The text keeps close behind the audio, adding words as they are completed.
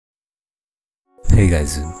Hey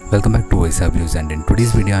guys, welcome back to OSRviewss, and in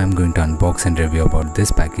today's video I am going to unbox and review about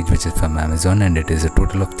this package which is from Amazon, and it is a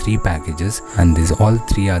total of 3 packages, and these all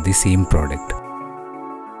 3 are the same product.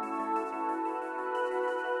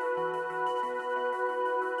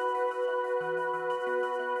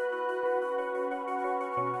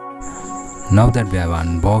 Now that we have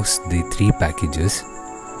unboxed the 3 packages,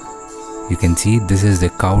 you can see this is the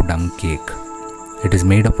Cow Dung Cake. It is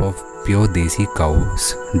made up of pure Desi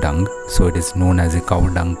cow's dung, so it is known as a Cow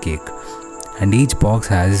Dung Cake. And each box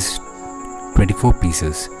has 24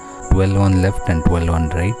 pieces, 12 on left and 12 on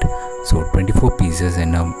right, so 24 pieces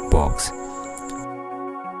in a box.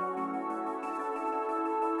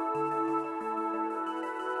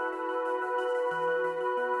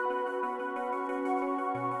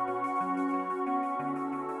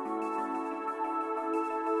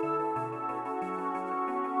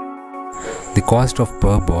 The cost of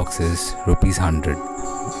per box is rupees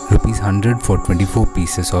 100 for 24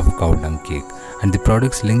 pieces of Cow Dung Cake, and the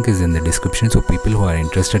product's link is in the description, so people who are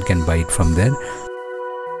interested can buy it from there.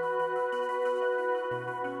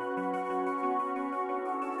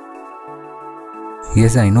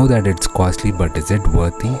 Yes, I know that it's costly, but is it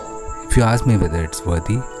worthy? If you ask me whether it's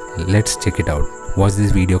worthy, let's check it out. Watch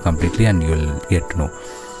this video completely and you'll get to know.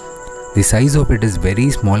 The size of it is very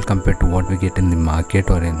small compared to what we get in the market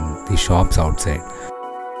or in the shops outside.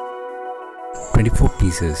 24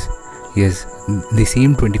 pieces. Yes, the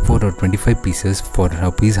same 24 or 25 pieces for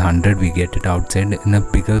rupees 100 we get it outside in a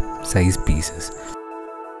bigger size pieces.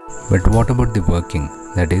 But what about the working?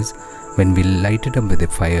 That is, when we light it up with a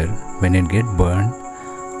fire, when it gets burned,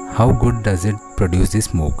 how good does it produce the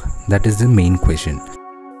smoke? That is the main question.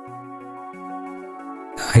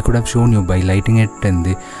 I could have shown you by lighting it in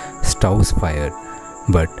the stove's fire,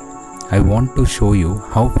 but I want to show you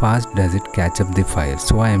how fast does it catch up the fire,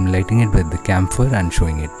 so I am lighting it with the camphor and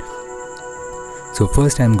showing it. So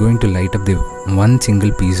first I am going to light up the one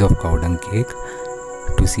single piece of Cow Dung Cake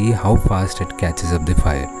to see how fast it catches up the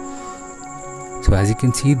fire. So as you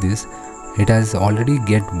can see this, it has already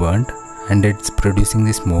get burnt and it's producing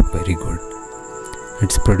the smoke very good.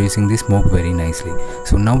 It's producing the smoke very nicely.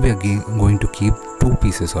 So now we are going to keep 2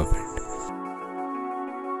 pieces of it.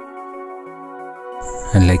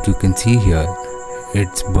 And like you can see here,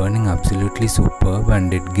 it's burning absolutely superb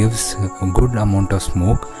and it gives a good amount of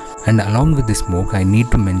smoke. And along with the smoke, I need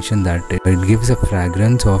to mention that it gives a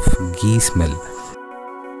fragrance of ghee smell.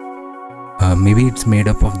 Maybe it's made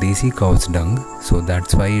up of Desi cow's dung, so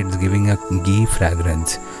that's why it's giving a ghee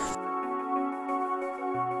fragrance.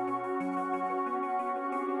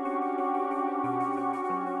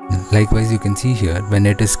 Likewise, you can see here, when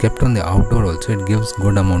it is kept on the outdoor also, it gives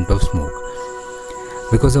good amount of smoke.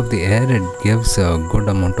 Because of the air, it gives a good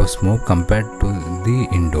amount of smoke compared to the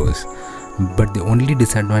indoors. But the only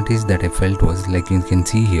disadvantage that I felt was, like you can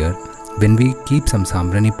see here, when we keep some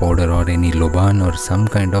sambrani powder or any loban or some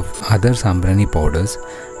kind of other sambrani powders,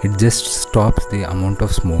 it just stops the amount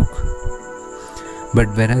of smoke. But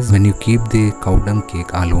whereas when you keep the Cow Dung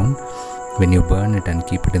Cake alone, when you burn it and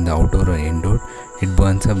keep it in the outdoor or indoor, it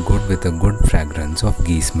burns up good with a good fragrance of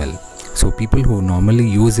ghee smell. So people who normally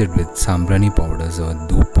use it with sambrani powders or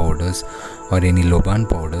dhoop powders or any loban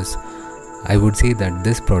powders, I would say that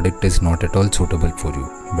this product is not at all suitable for you.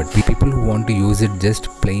 But people who want to use it just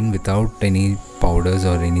plain without any powders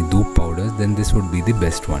or any dhoop powders, then this would be the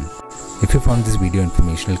best one. If you found this video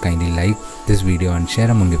informational, kindly like this video and share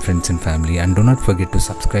among your friends and family, and do not forget to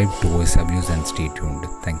subscribe to OSRviewss and stay tuned.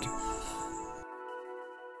 Thank you.